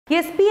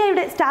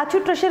SBIയുടെ statue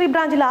treasury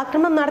ബ്രാഞ്ചിൽ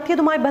ആക്രമണം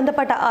നടത്തിയതുമായി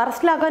ബന്ധപ്പെട്ട്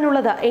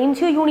അറസ്റ്റിലാകാനുള്ളത്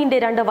NGO യൂണിയന്റെ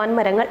രണ്ട്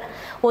വൻമരങ്ങൾ.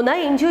 ഒന്ന്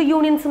NGO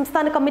യൂണിയൻ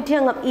സംസ്ഥാന കമ്മിറ്റി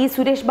അംഗം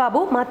സുരേഷ്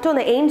ബാബു,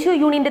 മറ്റൊന്ന് NGO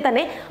യൂണിയന്റെ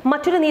തന്നെ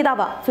മറ്റൊരു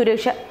നേതാവ്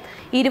Suresh.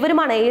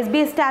 ഇരുവരുമാണ്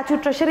SBI statue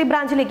treasury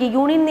ബ്രാഞ്ചിലേക്ക്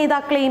union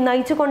നേതാക്കളെയും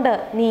നയിച്ചുകൊണ്ട്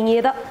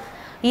നീങ്ങിയത്.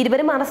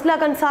 ഇരുവരും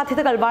അറസ്റ്റിലാകാൻ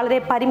സാധ്യതകൾ വളരെ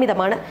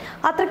പരിമിതമാണ്.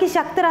 അത്രയ്ക്ക്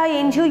ശക്തരായ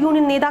NGO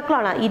യൂണിയൻ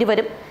നേതാക്കളാണ്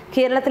ഇരുവരും.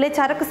 കേരളത്തിലെ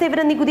ചരക്ക്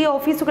സേവന നികുതി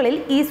ഓഫീസുകളിൽ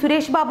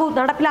സുരേഷ് ബാബു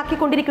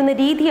നടപ്പിലാക്കിക്കൊണ്ടിരിക്കുന്ന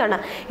രീതിയാണ്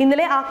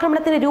ഇന്നലെ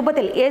ആക്രമണത്തിന്റെ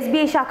രൂപത്തിൽ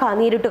SBI ശാഖ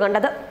നേരിട്ട്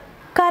കണ്ടത്.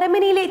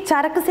 കരമനയിലെ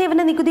ചരക്ക്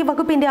സേവന നികുതി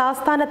വകുപ്പിന്റെ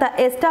ആസ്ഥാനത്ത്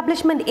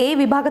എസ്റ്റാബ്ലിഷ്മെന്റ് A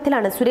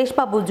വിഭാഗത്തിലാണ് സുരേഷ്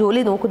ബാബു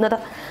ജോലി നോക്കുന്നത്.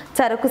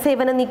 ചരക്കു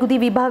സേവന നികുതി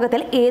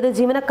വിഭാഗത്തിൽ ഏത്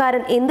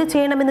ജീവനക്കാരൻ എന്ത്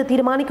ചെയ്യണമെന്ന്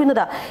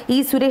തീരുമാനിക്കുന്നത്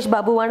സുരേഷ്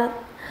ബാബുവാണ്.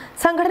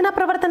 സംഘടനാ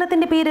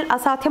പ്രവർത്തനത്തിന്റെ പേരിൽ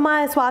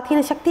അസാധ്യമായ സ്വാധീന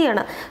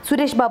ശക്തിയാണ്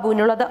സുരേഷ്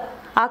ബാബുവിനുള്ളത്.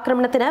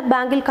 ആക്രമണത്തിന്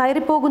ബാങ്കിൽ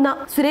കയറിപ്പോകുന്ന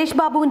സുരേഷ്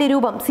ബാബുവിന്റെ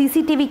രൂപം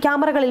CCTV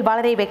ക്യാമറകളിൽ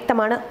വളരെ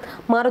വ്യക്തമാണ്.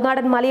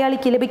 മറുനാടൻ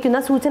മലയാളിക്ക് ലഭിക്കുന്ന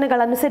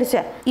സൂചനകൾ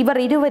അനുസരിച്ച് ഇവർ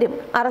ഇരുവരും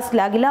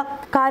അറസ്റ്റിലാകില്ല.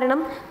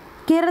 കാരണം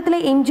കേരളത്തിലെ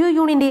NGO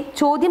യൂണിയന്റെ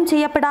ചോദ്യം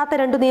ചെയ്യപ്പെടാത്ത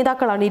രണ്ടു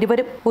നേതാക്കളാണ്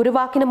ഇരുവരും. ഒരു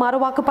വാക്കിന്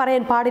മറുവാക്ക്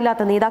പറയാൻ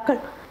പാടില്ലാത്ത നേതാക്കൾ.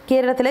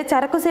 കേരളത്തിലെ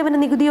ചരക്കു സേവന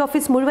നികുതി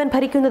ഓഫീസ് മുഴുവൻ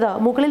ഭരിക്കുന്നത്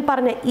മുകളിൽ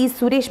പറഞ്ഞ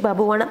സുരേഷ്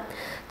ബാബുവാണ്.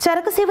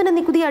 ചരക്ക് സേവന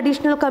നികുതി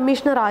അഡീഷണൽ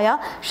കമ്മീഷണറായ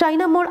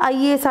ഷൈനമോൾ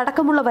IAS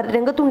അടക്കമുള്ളവർ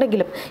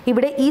രംഗത്തുണ്ടെങ്കിലും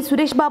ഇവിടെ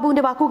സുരേഷ്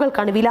ബാബുവിന്റെ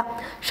വാക്കുകൾക്കാണ് വില.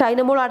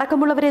 ഷൈനമോൾ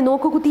അടക്കമുള്ളവരെ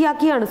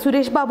നോക്കുകുത്തിയാക്കിയാണ്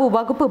സുരേഷ് ബാബു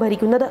വകുപ്പ്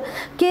ഭരിക്കുന്നത്.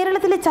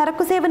 കേരളത്തിലെ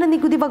ചരക്കു സേവന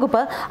നികുതി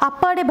വകുപ്പ്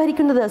അപ്പാടെ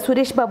ഭരിക്കുന്നത്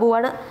സുരേഷ്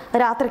ബാബുവാണ്.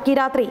 രാത്രിക്ക്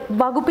രാത്രി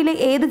വകുപ്പിലെ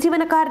ഏത്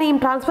ജീവനക്കാരനെയും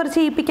ട്രാൻസ്ഫർ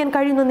ചെയ്യിപ്പിക്കാൻ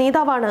കഴിയുന്ന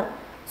നേതാവാണ്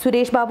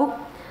സുരേഷ് ബാബു.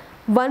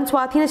 വൻ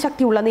സ്വാധീന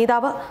ശക്തിയുള്ള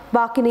നേതാവ്.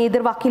 വാക്കിന്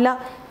എതിർവാക്കില്ല.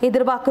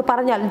 എതിർവാക്ക്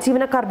പറഞ്ഞാൽ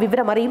ജീവനക്കാർ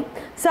വിവരമറിയും.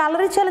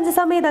 സാലറി ചലഞ്ച്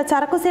സമയത്ത്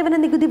ചരക്കു സേവന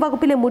നികുതി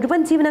വകുപ്പിലെ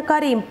മുഴുവൻ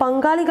ജീവനക്കാരെയും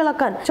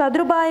പങ്കാളികളാക്കാൻ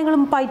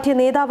ചതുരുപായങ്ങളും പയറ്റിയ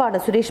നേതാവാണ്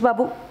സുരേഷ്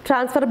ബാബു.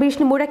 ട്രാൻസ്ഫർ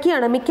ഭീഷണി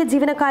മുഴക്കിയാണ് മിക്ക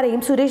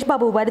ജീവനക്കാരെയും സുരേഷ്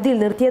ബാബു വരുതിയിൽ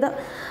നിർത്തിയത്.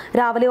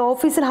 രാവിലെ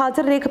ഓഫീസിൽ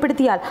ഹാജർ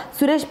രേഖപ്പെടുത്തിയാൽ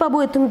സുരേഷ്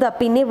ബാബു എത്തുന്നത്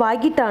പിന്നെ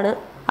വൈകിട്ടാണ്.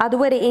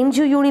 അതുവരെ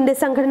NGO യൂണിയന്റെ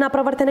സംഘടനാ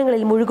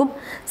പ്രവർത്തനങ്ങളിൽ മുഴുകും.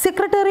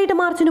 സെക്രട്ടേറിയറ്റ്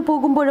മാർച്ചിന്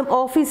പോകുമ്പോഴും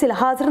ഓഫീസിൽ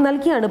ഹാജർ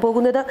നൽകിയാണ്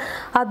പോകുന്നത്.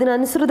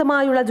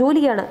 അതിനനുസൃതമായുള്ള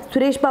ജോലിയാണ്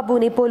സുരേഷ്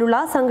ബാബുവിനെ പോലുള്ള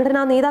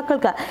സംഘടനാ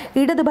നേതാക്കൾക്ക്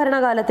ഇടതു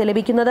ഭരണകാലത്ത്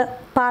ലഭിക്കുന്നത്.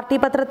 പാർട്ടി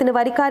പത്രത്തിന്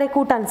വരിക്കാരെ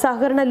കൂട്ടാൻ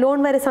സഹകരണ ലോൺ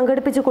വരെ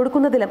സംഘടിപ്പിച്ചു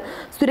കൊടുക്കുന്നതിലും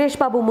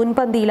സുരേഷ് ബാബു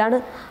മുൻപന്തിയിലാണ്.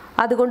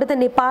 അതുകൊണ്ട്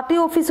തന്നെ പാർട്ടി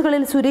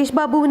ഓഫീസുകളിൽ സുരേഷ്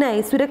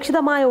ബാബുവിനായി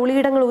സുരക്ഷിതമായ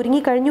ഒളിയിടങ്ങൾ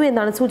ഒരുങ്ങിക്കഴിഞ്ഞു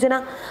എന്നാണ് സൂചന.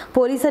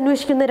 പോലീസ്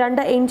അന്വേഷിക്കുന്ന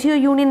രണ്ട് NGO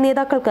യൂണിയൻ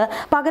നേതാക്കൾക്ക്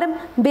പകരം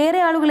വേറെ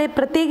ആളുകളെ,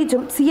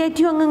 പ്രത്യേകിച്ചും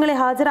CITU അംഗങ്ങളെ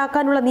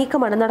ഹാജരാക്കാനുള്ള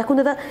നീക്കമാണ്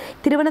നടക്കുന്നത്.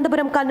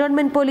 തിരുവനന്തപുരം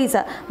കന്റോൺമെന്റ്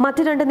പോലീസ്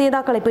മറ്റ് രണ്ട്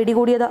നേതാക്കളെ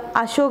പിടികൂടിയത്.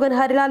 അശോകൻ,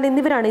 ഹരിലാൽ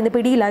എന്നിവരാണ് ഇന്ന്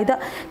പിടിയിലായത്.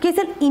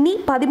 കേസിൽ ഇനി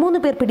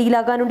 13 പേർ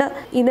പിടിയിലാകാനുണ്ട്.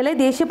 ഇന്നലെ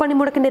ദേശീയ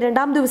പണിമുടക്കിന്റെ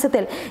രണ്ടാം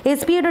ദിവസത്തിൽ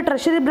SBIയുടെ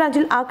ട്രഷറി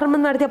ബ്രാഞ്ചിൽ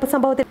ആക്രമണം നടത്തിയ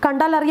സംഭവത്തിൽ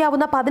കണ്ടാൽ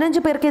അറിയാവുന്ന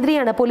 15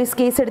 പേർക്കെതിരെയാണ് പോലീസ്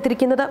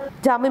കേസെടുത്തിരിക്കുന്നത്.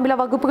 ജാമ്യമില്ലാ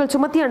വകുപ്പുകൾ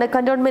ചുമത്തിയാണ്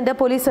കന്റോൺമെന്റ്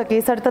പോലീസ്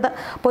കേസെടുത്തത്.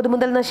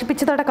 പൊതുമുതൽ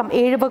നശിപ്പിച്ചതടക്കം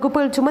 7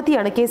 വകുപ്പുകൾ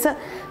ചുമത്തിയാണ് കേസ്.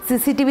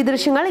 CCTV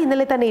ദൃശ്യങ്ങൾ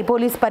ഇന്നലെ തന്നെ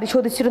പോലീസ്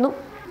പരിശോധിച്ചിരുന്നു.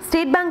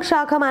 സ്റ്റേറ്റ് ബാങ്ക്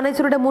ശാഖ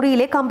മാനേജറുടെ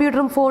മുറിയിലെ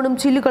കമ്പ്യൂട്ടറും ഫോണും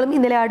ചില്ലുകളും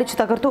ഇന്നലെ അടിച്ചു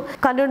തകർത്തു.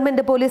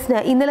 കന്റോൺമെന്റ് പോലീസിന്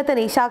ഇന്നലെ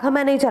തന്നെ ശാഖ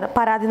മാനേജർ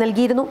പരാതി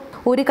നൽകിയിരുന്നു.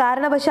 ഒരു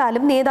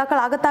കാരണവശാലും നേതാക്കൾ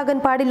അകത്താകാൻ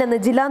പാടില്ലെന്ന്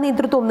ജില്ലാ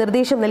നേതൃത്വം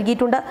നിർദ്ദേശം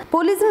നൽകിയിട്ടുണ്ട്.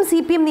 പോലീസും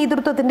CPM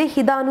നേതൃത്വത്തിന്റെ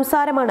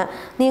ഹിതാനുസാരമാണ്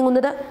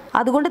നീങ്ങുന്നത്.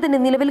 അതുകൊണ്ട് തന്നെ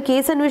നിലവിൽ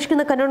കേസ്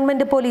അന്വേഷിക്കുന്ന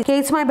കന്റോൺമെന്റ് പോലീസ്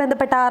കേസുമായി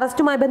ബന്ധപ്പെട്ട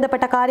അറസ്റ്റുമായി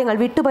ബന്ധപ്പെട്ട കാര്യങ്ങൾ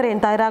വിട്ടുപറയാൻ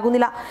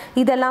തയ്യാറാകുന്നില്ല.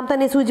 ഇതെല്ലാം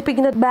തന്നെ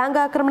സൂചിപ്പിക്കുന്നത്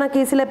ബാങ്ക് ആക്രമണ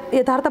കേസിലെ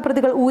യഥാർത്ഥ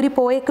പ്രതികൾ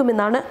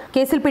ഊരിപ്പോയേക്കുമെന്നാണ്.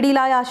 കേസിൽ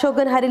പിടിയിലായ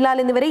അശോകൻ, ഹരിലാൽ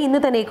എന്നിവരെ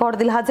ഇന്ന് തന്നെ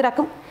കോടതിയിൽ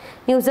ഹാജരാക്കും.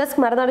 ന്യൂസ്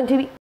ഡെസ്ക് മറുനാടൻ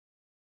TV.